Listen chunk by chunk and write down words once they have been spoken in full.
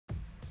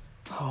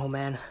Oh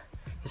man,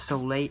 it's so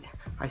late.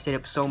 I stayed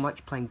up so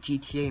much playing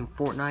GTA and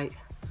Fortnite.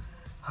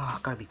 Oh,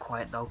 gotta be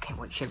quiet though. Can't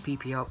wait to shut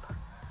PP up.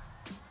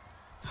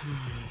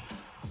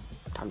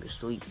 Time to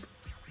sleep.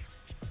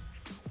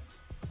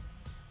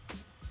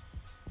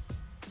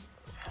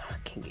 I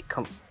can't get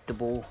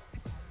comfortable.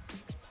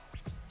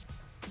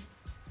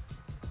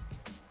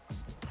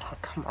 Oh,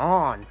 come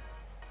on.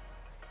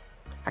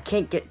 I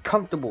can't get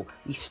comfortable.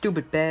 You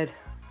stupid bed.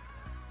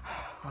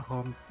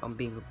 Oh, I'm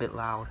being a bit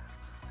loud.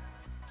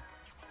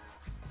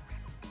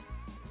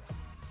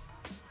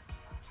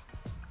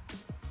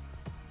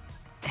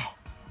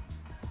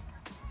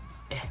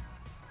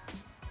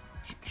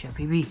 Chef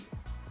PB.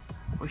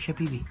 Where's Chef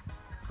PB?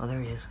 Oh,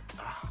 there he is.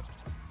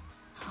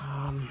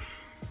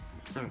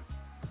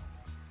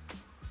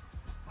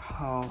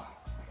 Oh,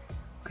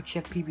 could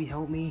Chef PB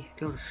help me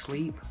go to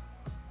sleep?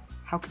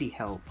 How could he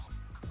help?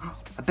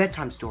 A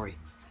bedtime story.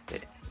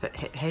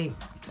 Hey,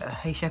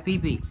 Chef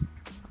PB.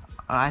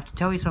 I have to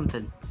tell you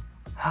something.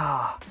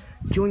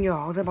 Junior,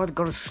 I was about to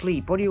go to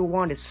sleep. What do you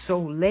want? It's so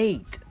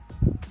late.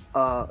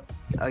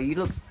 You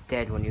look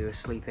dead when you were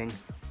sleeping.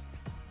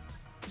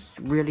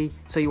 Really?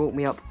 So you woke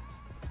me up?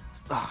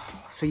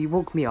 So you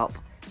woke me up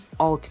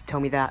all to tell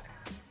me that?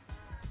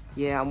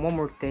 Yeah, and one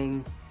more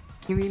thing.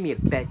 Can you read me a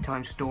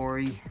bedtime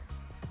story?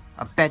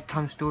 A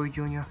bedtime story,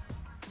 Junior?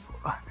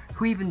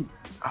 Who even...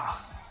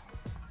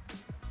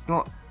 You know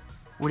what?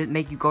 Would it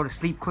make you go to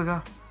sleep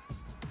quicker?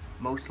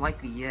 Most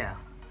likely, yeah.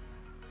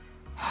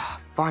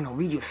 Fine, I'll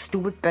read you a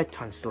stupid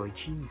bedtime story,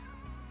 jeez.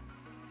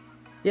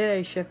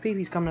 Yay, Chef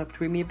Phoebe's coming up to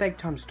read me a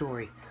bedtime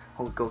story.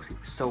 I'll go sleep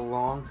for so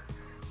long.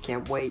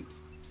 Can't wait.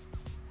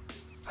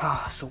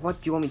 So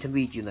what do you want me to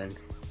read you then?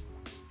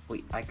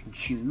 Wait, I can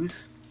choose?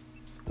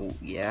 Oh,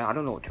 yeah, I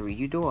don't know what to read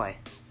you, do I?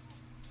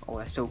 Oh,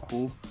 that's so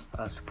cool.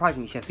 Surprise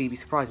me, Chef Phoebe,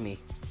 surprise me.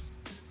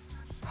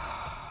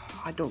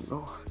 I don't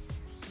know.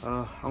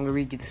 I'm gonna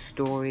read you the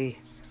story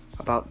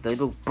about the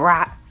little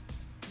brat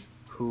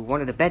who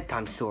wanted a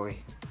bedtime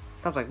story.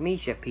 Sounds like me,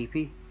 Chef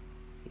Pee-Pee.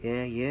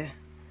 Yeah.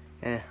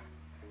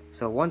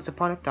 So once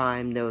upon a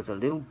time, there was a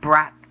little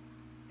brat,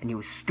 and he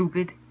was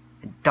stupid,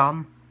 and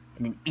dumb,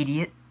 and an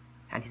idiot,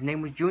 and his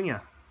name was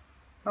Junior.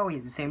 Oh, he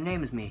has the same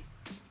name as me.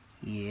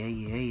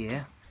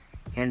 Yeah.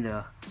 And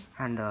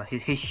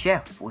his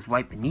chef was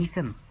right beneath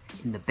him,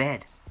 in the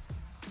bed.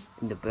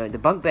 In the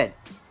bunk bed.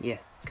 Yeah,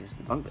 because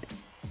the bunk bed.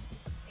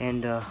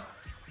 And,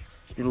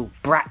 little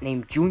brat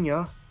named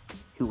Junior,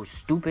 who was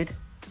stupid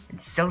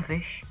and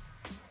selfish,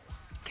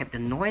 kept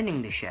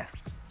annoying the chef,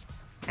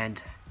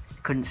 and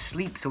couldn't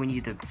sleep, so he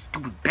needed a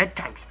stupid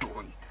bedtime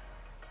story.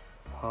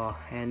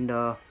 And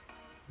the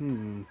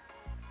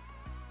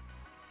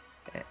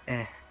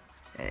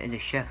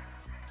chef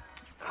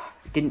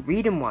didn't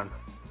read him one.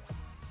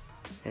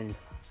 And,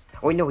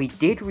 oh wait, no, he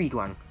did read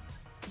one.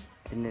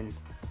 And then,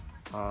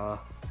 so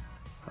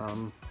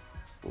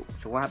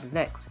what happens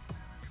next?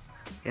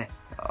 Yeah,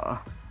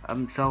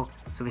 so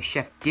the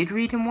chef did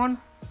read him one,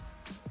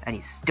 and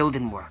it still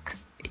didn't work.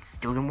 It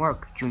still didn't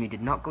work. Junior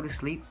did not go to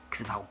sleep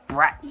because of how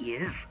brat he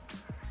is.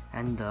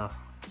 And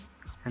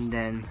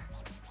then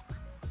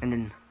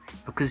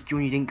because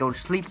Junior didn't go to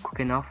sleep quick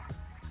enough,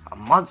 a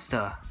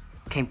monster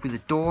came through the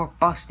door,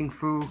 busting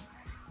through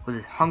with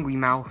his hungry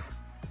mouth,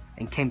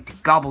 and came to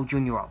gobble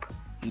Junior up.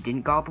 He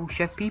didn't gobble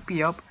Chef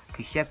Pee-Pee up,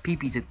 because Chef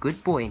Pee-Pee's a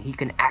good boy and he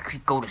can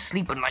actually go to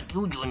sleep unlike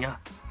you, Junior.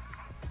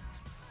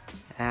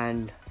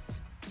 And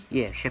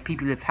yeah, Chef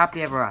Pee-Pee lived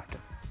happily ever after.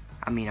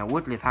 I mean, I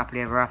would live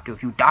happily ever after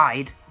if you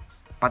died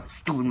by the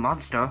stupid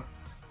monster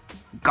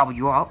who gobbled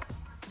you up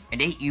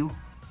and ate you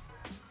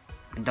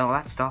and all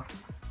that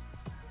stuff.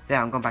 There,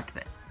 I'm going back to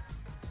bed.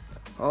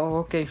 Oh,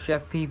 okay,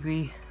 Chef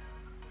Pee-Pee.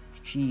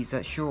 Jeez,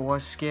 that sure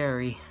was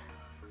scary.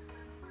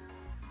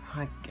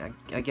 I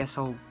guess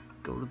I'll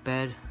go to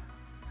bed.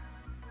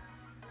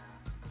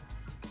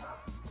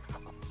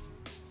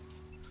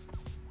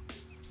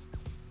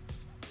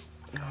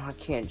 Oh, I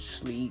can't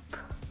sleep.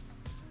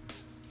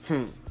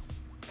 I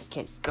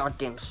can't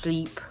goddamn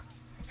sleep.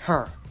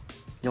 You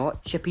know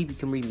what? Chef Pee-Pee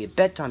can read me a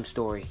bedtime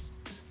story.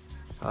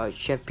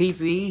 Chef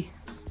Pee-Pee.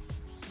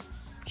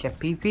 Chef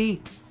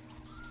Pee-Pee.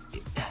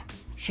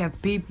 Chef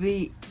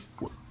Pee-Pee.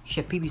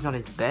 Chef Pee-Pee's not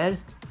in his bed.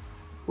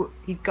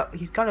 He's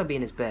gotta be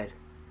in his bed.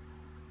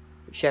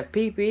 Chef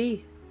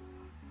Pee-Pee.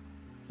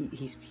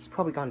 He's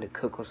probably gone to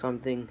cook or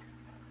something.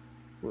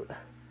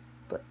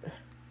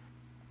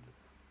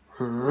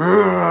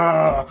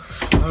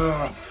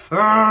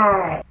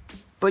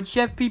 But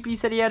Chef Pee-Pee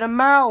said he had a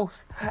mouth.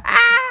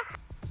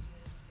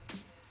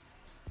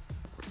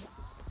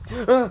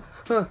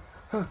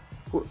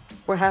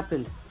 What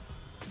happened?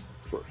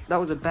 That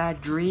was a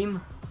bad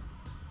dream?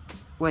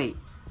 Wait,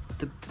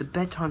 the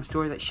bedtime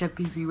story that Chef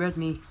Pee-Pee read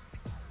me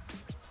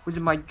was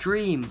in my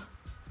dream.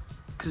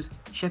 Because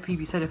Chef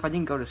Pee-Pee said if I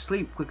didn't go to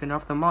sleep quick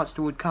enough, the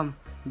monster would come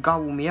and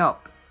gobble me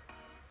up.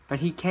 And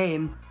he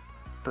came,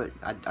 but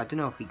I don't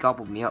know if he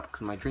gobbled me up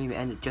because my dream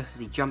ended just as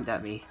he jumped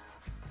at me.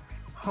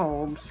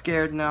 Oh, I'm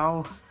scared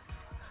now.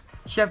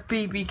 Chef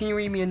Pee-Pee, can you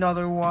read me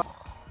another one?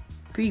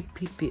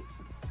 Pee-Pee-Pee.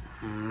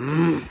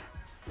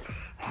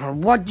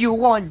 What do you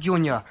want,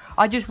 Junior?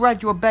 I just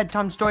read you a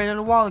bedtime story a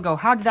little while ago.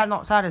 How did that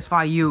not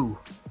satisfy you?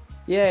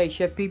 Yay,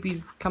 Chef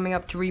Pee-Pee's coming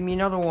up to read me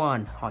another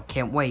one. I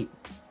can't wait.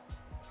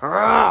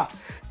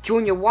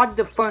 Junior, why did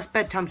the first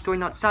bedtime story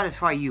not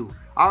satisfy you?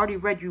 I already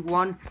read you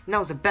one, and that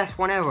was the best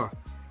one ever.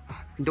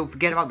 And don't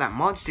forget about that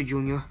monster,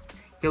 Junior.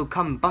 He'll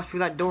come and bust through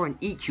that door and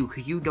eat you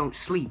because you don't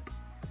sleep.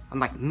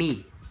 Unlike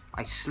me,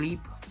 I sleep.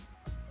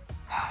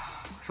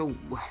 So,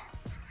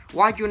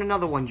 why'd you in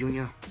another one,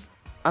 Junior?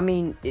 I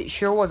mean, it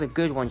sure was a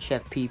good one,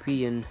 Chef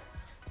Pee-Pee, and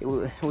it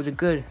was a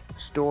good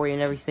story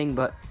and everything,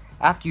 but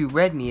after you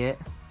read me it,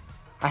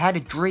 I had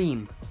a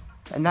dream,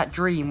 and that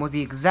dream was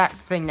the exact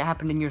thing that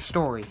happened in your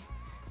story.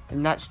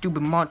 And that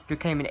stupid monster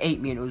came and ate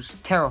me, and it was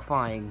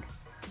terrifying.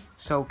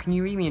 So, can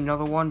you read me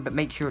another one, but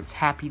make sure it's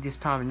happy this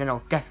time, and then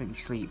I'll definitely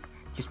sleep.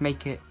 Just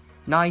make it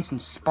nice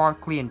and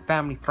sparkly and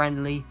family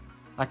friendly,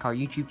 like our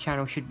YouTube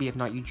channel should be, if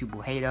not YouTube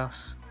will hate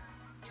us.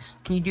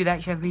 Just, can you do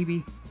that, Chef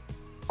Pee-Pee?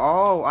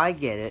 Oh, I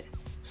get it.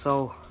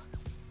 So,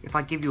 if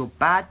I give you a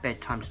bad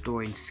bedtime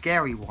story and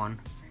scary one,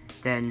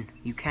 then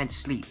you can't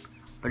sleep.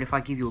 But if I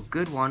give you a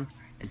good one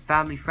and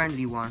family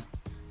friendly one,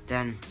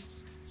 then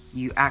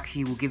you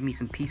actually will give me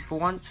some peaceful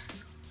ones?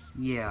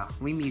 Yeah,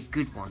 read me a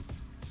good one.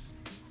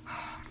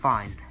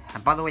 Fine.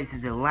 And by the way, this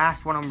is the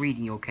last one I'm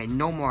reading you, okay?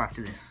 No more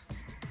after this.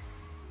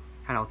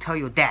 And I'll tell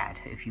your dad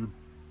if you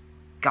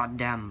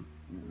goddamn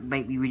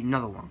make me read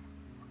another one.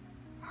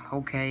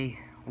 Okay,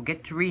 we'll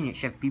get to reading it,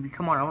 Chef Pee-Pee.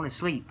 Come on, I want to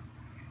sleep.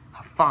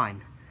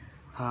 Fine.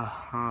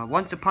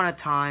 Once upon a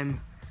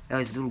time, there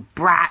was a little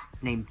brat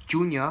named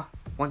Junior,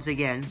 once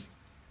again.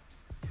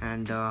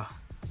 And,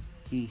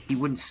 he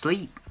wouldn't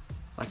sleep.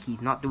 Like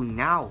he's not doing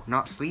now,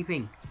 not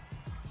sleeping.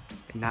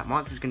 And that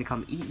monster's gonna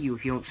come eat you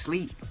if you don't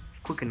sleep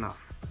quick enough.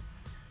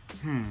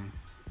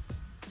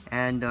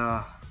 And,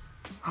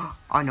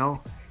 I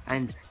know.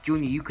 And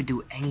Junior, you could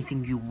do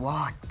anything you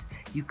want.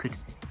 You could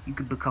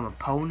become a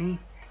pony.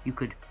 You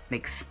could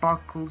make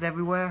sparkles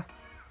everywhere.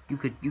 You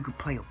could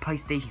play a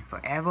PlayStation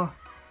forever.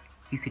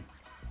 You could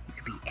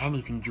be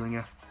anything,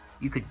 Junior.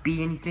 You could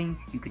be anything.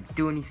 You could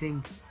do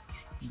anything.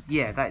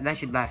 Yeah, that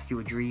should last you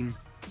a dream.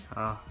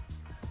 Now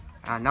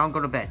I'm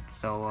going to bed.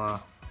 So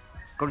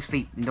go to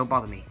sleep and don't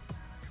bother me.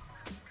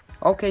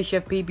 Okay,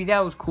 Chef Pee-Pee,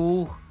 that was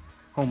cool.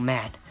 Oh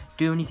man,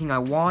 do anything I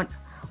want.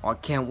 Oh, I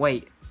can't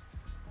wait.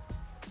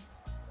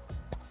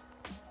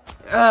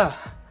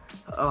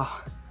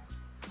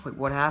 Wait,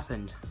 what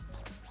happened?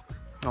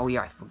 Oh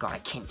yeah, I forgot I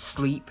can't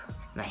sleep,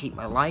 and I hate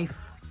my life.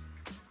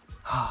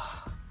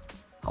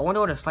 I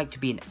wonder what it's like to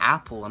be an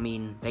apple. I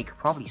mean, they could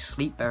probably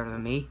sleep better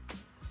than me.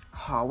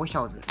 I wish I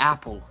was an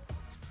apple.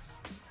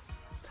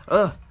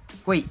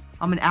 Wait,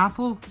 I'm an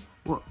apple?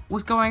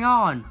 What's going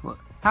on?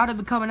 How did I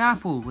become an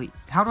apple? Wait,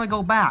 how do I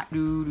go back?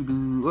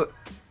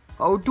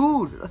 Oh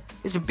dude,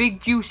 it's a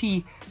big,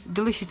 juicy,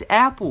 delicious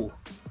apple.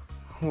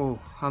 Oh,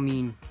 I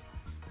mean,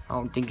 I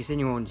don't think it's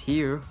anyone's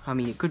here. I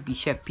mean, it could be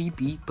Chef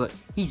Pee-Pee, but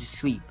he's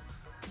asleep.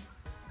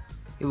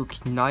 It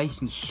looks nice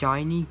and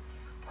shiny.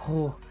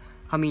 Oh,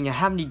 I mean, I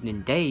haven't eaten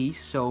in days,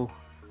 so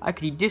I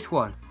could eat this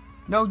one.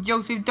 No,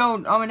 Joseph,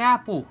 don't. I'm an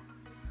apple.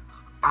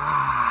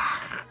 I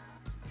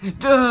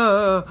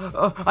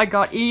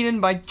got eaten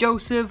by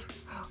Joseph.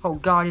 Oh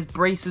God, his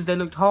braces, they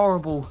looked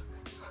horrible.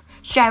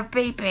 Chef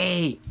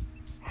Pee-Pee.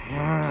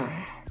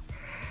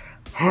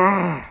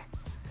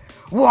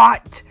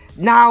 What?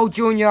 Now,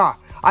 Junior.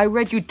 I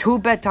read you 2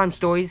 bedtime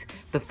stories.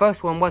 The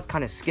first one was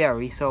kind of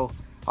scary, so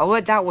I'll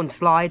let that one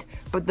slide.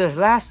 But the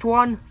last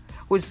one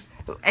was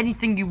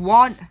anything you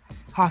want.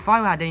 If I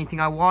had anything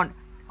I want,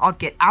 I'd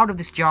get out of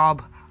this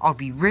job. I'll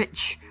be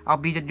rich. I'll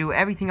be to do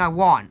everything I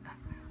want.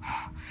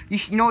 You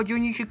know what,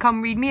 Junior? You should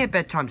come read me a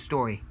bedtime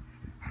story.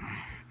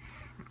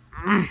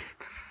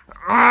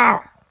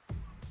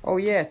 Oh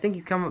yeah, I think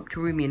he's coming up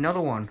to read me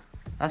another one.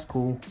 That's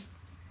cool.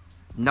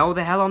 No,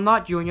 the hell I'm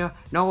not, Junior.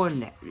 No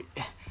one.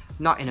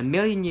 Not in a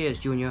million years,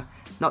 Junior.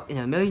 Not in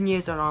a million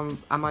years am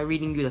I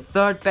reading you the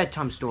 3rd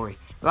bedtime story.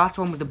 The last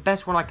one was the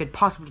best one I could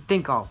possibly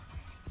think of.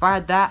 If I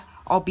had that,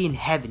 I'll be in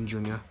heaven,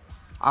 Junior.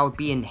 I would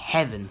be in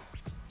heaven.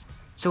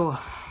 So,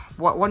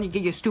 why don't you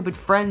get your stupid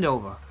friend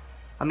over?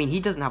 I mean,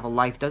 he doesn't have a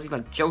life, does he?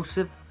 Like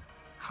Joseph?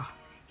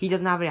 He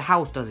doesn't have a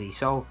house, does he?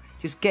 So,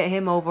 just get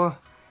him over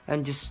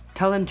and just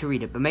tell him to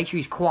read it. But make sure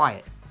he's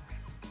quiet.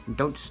 And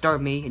don't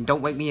disturb me and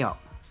don't wake me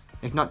up.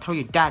 If not, tell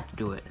your dad to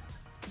do it.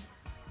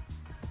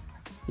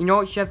 You know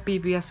what, Chef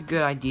Pee-Pee, that's a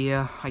good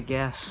idea, I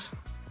guess.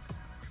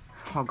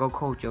 I'll go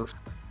call Joseph.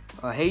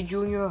 Hey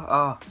Junior,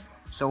 what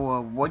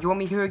do you want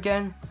me here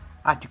again?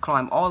 I had to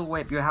climb all the way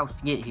up your house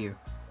to get here.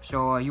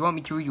 So, you want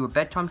me to read you a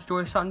bedtime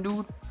story or something,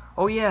 dude?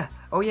 Oh yeah,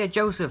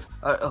 Joseph.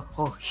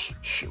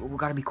 Shh, we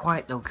gotta be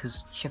quiet though,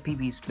 cause Chef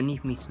Pee-Pee's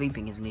beneath me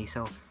sleeping, isn't he?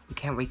 So, you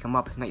can't wake him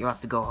up, if not you'll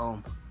have to go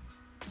home.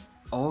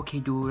 Okay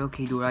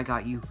dude, I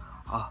got you.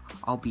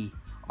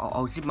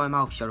 I'll zip my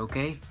mouth shut,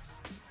 okay?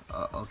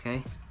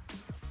 Okay.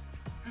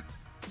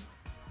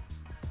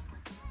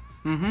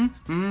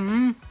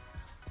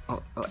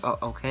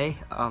 Okay.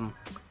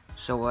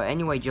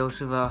 Anyway,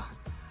 Joseph,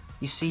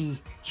 you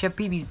see, Chef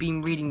Pee-Pee's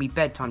been reading me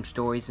bedtime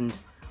stories, and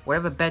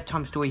whatever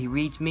bedtime story he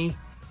reads me,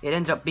 it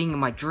ends up being in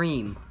my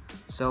dream.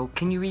 So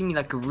can you read me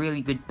like a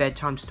really good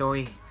bedtime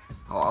story?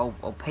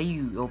 I'll pay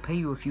you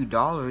a few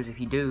dollars if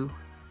you do.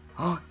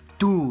 Oh,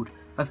 dude,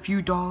 a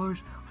few dollars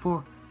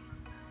for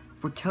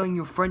telling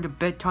your friend a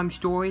bedtime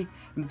story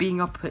and being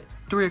up at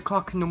 3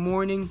 o'clock in the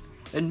morning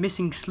and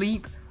missing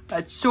sleep?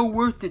 That's so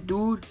worth it,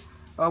 dude.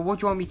 What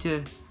do you want me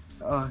to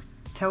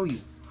tell you?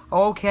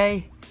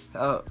 Okay.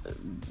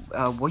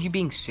 Were you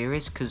being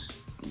serious? Cause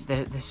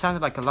there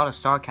sounded like a lot of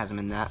sarcasm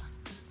in that.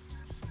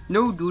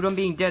 No, dude, I'm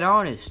being dead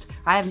honest.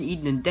 I haven't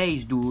eaten in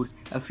days, dude.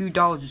 A few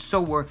dollars is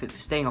so worth it for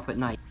staying up at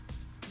night.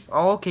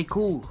 Oh, okay,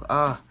 cool.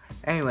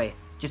 Anyway,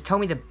 just tell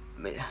me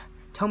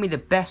the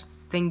best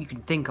thing you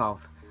can think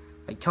of.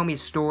 Like, tell me a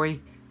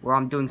story where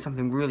I'm doing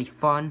something really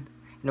fun,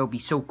 and it'll be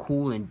so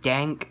cool and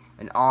dank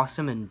and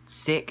awesome and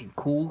sick and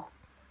cool.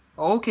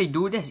 Okay,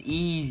 dude, that's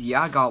easy.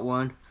 I got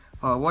one.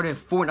 What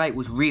if Fortnite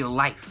was real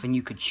life and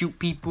you could shoot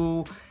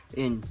people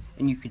and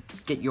you could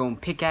get your own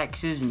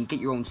pickaxes and get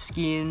your own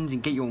skins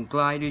and get your own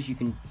gliders? You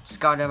can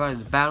skydive out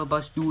of the battle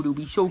bus, dude. It'll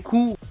be so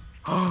cool.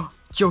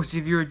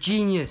 Joseph, you're a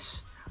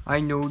genius. I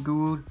know,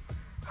 dude.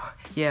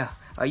 Yeah,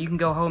 you can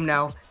go home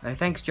now.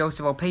 Thanks,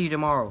 Joseph. I'll pay you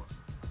tomorrow.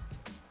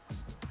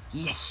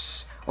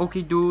 Yes.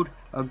 Okay, dude.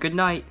 Good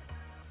night.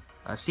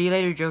 See you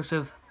later,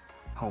 Joseph.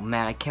 Oh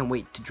man, I can't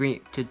wait to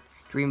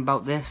dream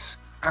about this.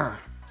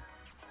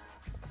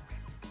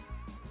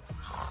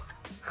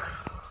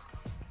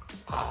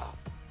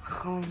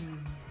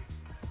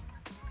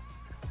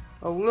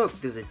 Oh look,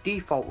 there's a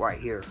default right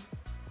here.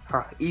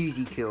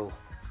 Easy kill.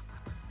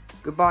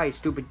 Goodbye,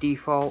 stupid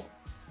default.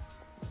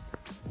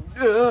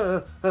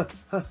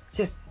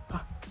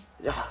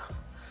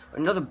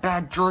 Another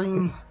bad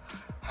dream.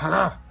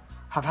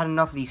 I've had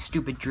enough of these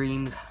stupid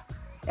dreams.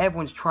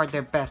 Everyone's tried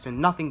their best and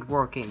nothing's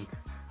working.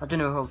 I don't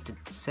know what to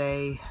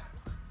say.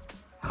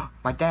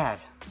 My dad.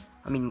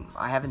 I mean,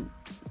 I haven't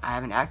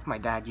asked my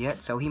dad yet,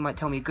 so he might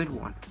tell me a good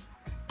one.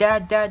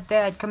 Dad,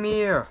 come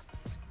here.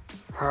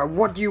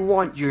 What do you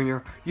want,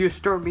 Junior? You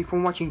disturbed me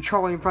from watching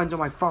Charlie and Friends on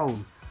my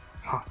phone.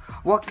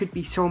 What could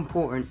be so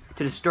important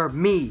to disturb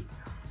me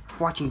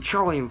watching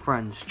Charlie and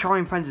Friends? Charlie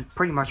and Friends is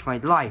pretty much my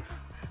life.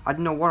 I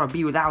don't know what I'll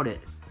be without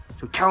it.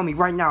 So tell me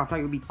right now if not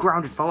you'll be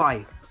grounded for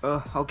life.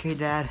 Okay,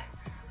 Dad.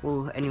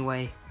 Well,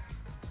 anyway,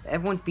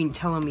 everyone's been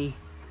telling me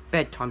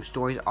bedtime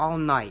stories all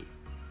night.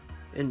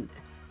 And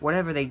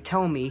whatever they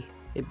tell me,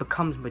 it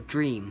becomes my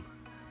dream.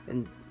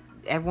 And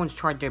everyone's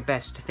tried their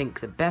best to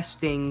think the best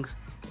things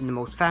and the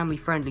most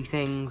family-friendly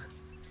things.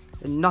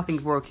 And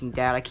nothing's working,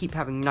 Dad. I keep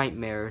having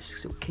nightmares.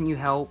 So can you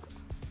help?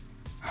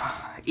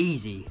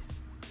 Easy.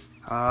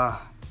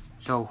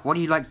 So what do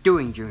you like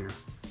doing, Junior?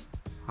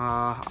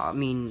 I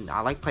mean,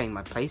 I like playing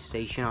my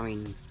PlayStation. I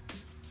mean,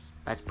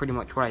 that's pretty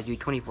much what I do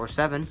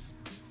 24/7.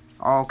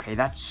 Okay,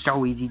 that's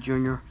so easy,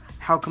 Junior.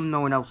 How come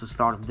no one else has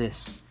thought of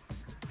this?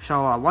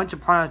 So, once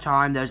upon a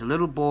time, there's a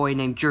little boy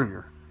named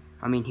Junior.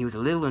 I mean, he was a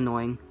little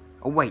annoying.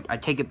 Oh, wait, I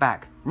take it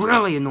back.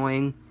 Really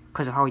annoying,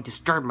 because of how he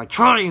disturbed my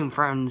Charlie and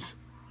Friends.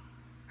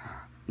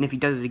 And if he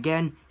does it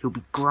again, he'll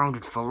be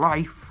grounded for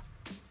life.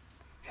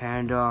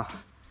 And,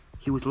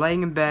 he was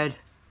laying in bed,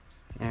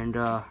 and,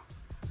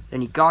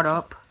 then he got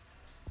up,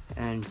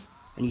 and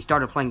he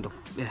started playing the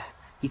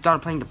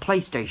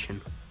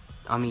PlayStation.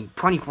 I mean,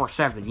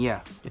 24/7,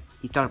 yeah.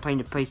 He started playing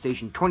the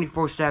PlayStation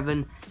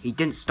 24/7. He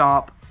didn't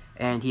stop,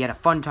 and he had a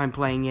fun time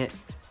playing it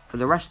for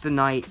the rest of the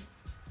night,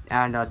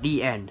 and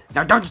the end.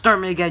 Now, don't disturb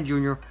me again,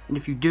 Junior. And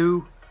if you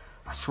do,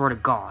 I swear to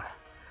God,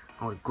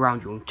 I'm gonna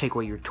ground you and take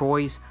away your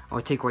toys. I'm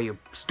gonna take away your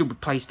stupid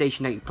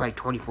PlayStation that you play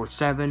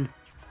 24/7.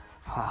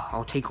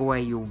 I'll take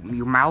away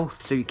your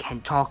mouth so you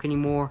can't talk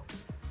anymore.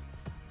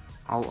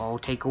 I'll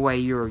take away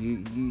your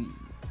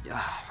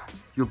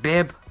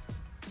bib,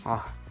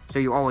 so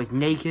you're always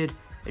naked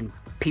and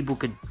people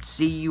could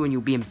see you and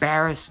you'll be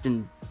embarrassed.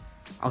 And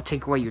I'll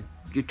take away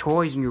your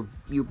toys and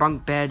your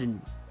bunk bed.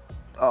 And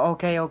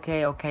okay,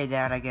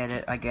 Dad, I get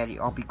it.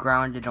 I'll be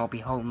grounded, I'll be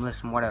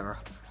homeless and whatever.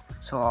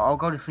 So I'll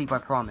go to sleep, I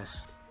promise.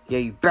 Yeah,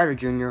 you better,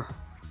 Junior.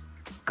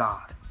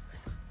 God.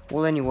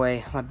 Well,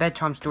 anyway, my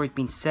bedtime story's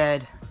been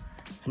said,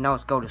 and now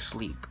let's go to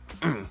sleep.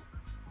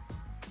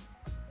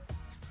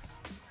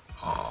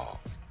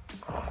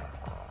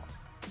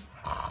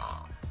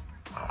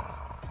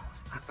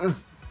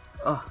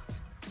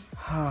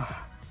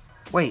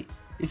 Wait,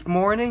 it's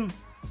morning?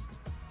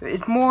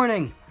 It's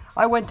morning!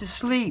 I went to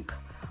sleep!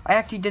 I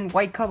actually didn't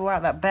wake up out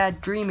of that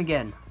bad dream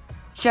again.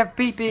 Chef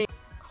Pee-Pee!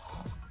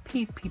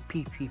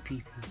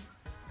 Pee-Pee.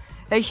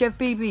 Hey, Chef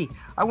Pee-Pee!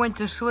 I went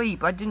to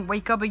sleep. I didn't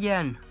wake up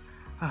again.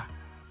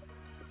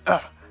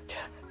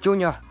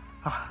 Junior,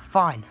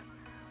 fine.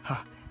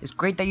 It's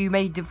great that you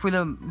made it for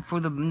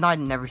the night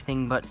and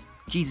everything, but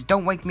jeez,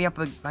 don't wake me up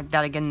like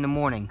that again in the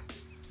morning.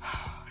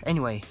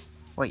 Anyway,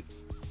 wait.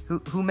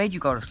 Who made you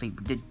go to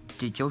sleep? Did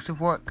Joseph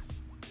work?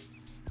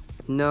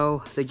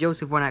 No, the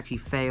Joseph one actually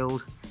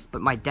failed,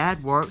 but my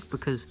dad worked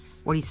because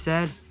what he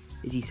said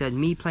is he said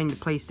me playing the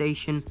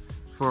PlayStation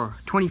for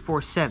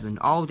 24/7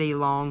 all day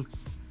long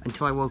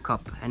until I woke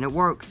up, and it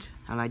worked.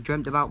 and I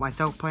dreamt about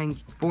myself playing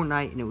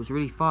Fortnite, and it was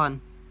really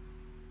fun.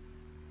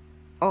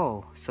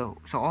 Oh, so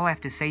all I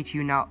have to say to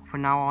you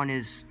from now on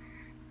is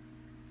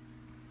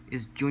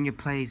Junior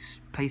plays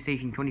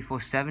PlayStation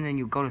 24/7 and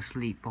you go to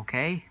sleep,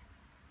 okay?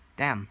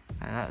 Damn,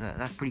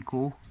 that's pretty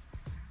cool.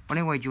 But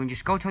anyway, Junior,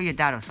 just go tell your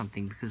dad or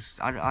something, because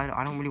I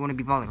don't really want to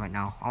be bothered right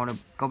now. I want to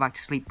go back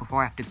to sleep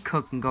before I have to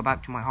cook and go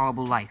back to my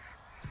horrible life.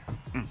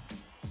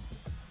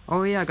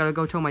 Oh yeah, I gotta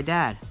go tell my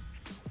dad.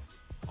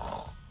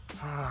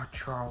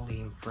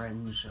 Charlie and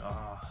friends.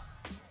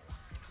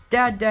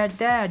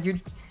 Dad,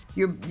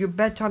 your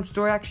bedtime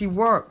story actually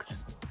worked.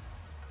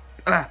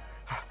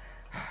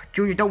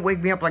 Junior, don't wake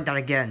me up like that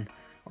again.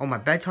 Oh, my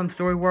bedtime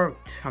story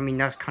worked? I mean,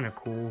 that's kind of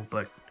cool,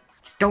 but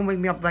just don't wake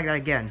me up like that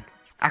again.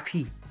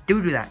 Actually,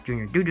 do that,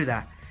 Junior, do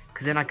that.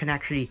 Because then I can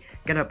actually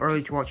get up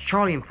early to watch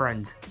Charlie and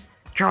Friends.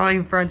 Charlie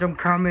and Friends, I'm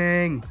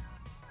coming!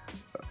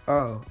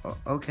 Oh,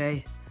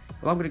 okay.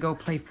 Well, I'm gonna go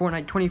play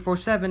Fortnite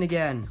 24/7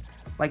 again,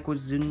 like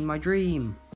was in my dream.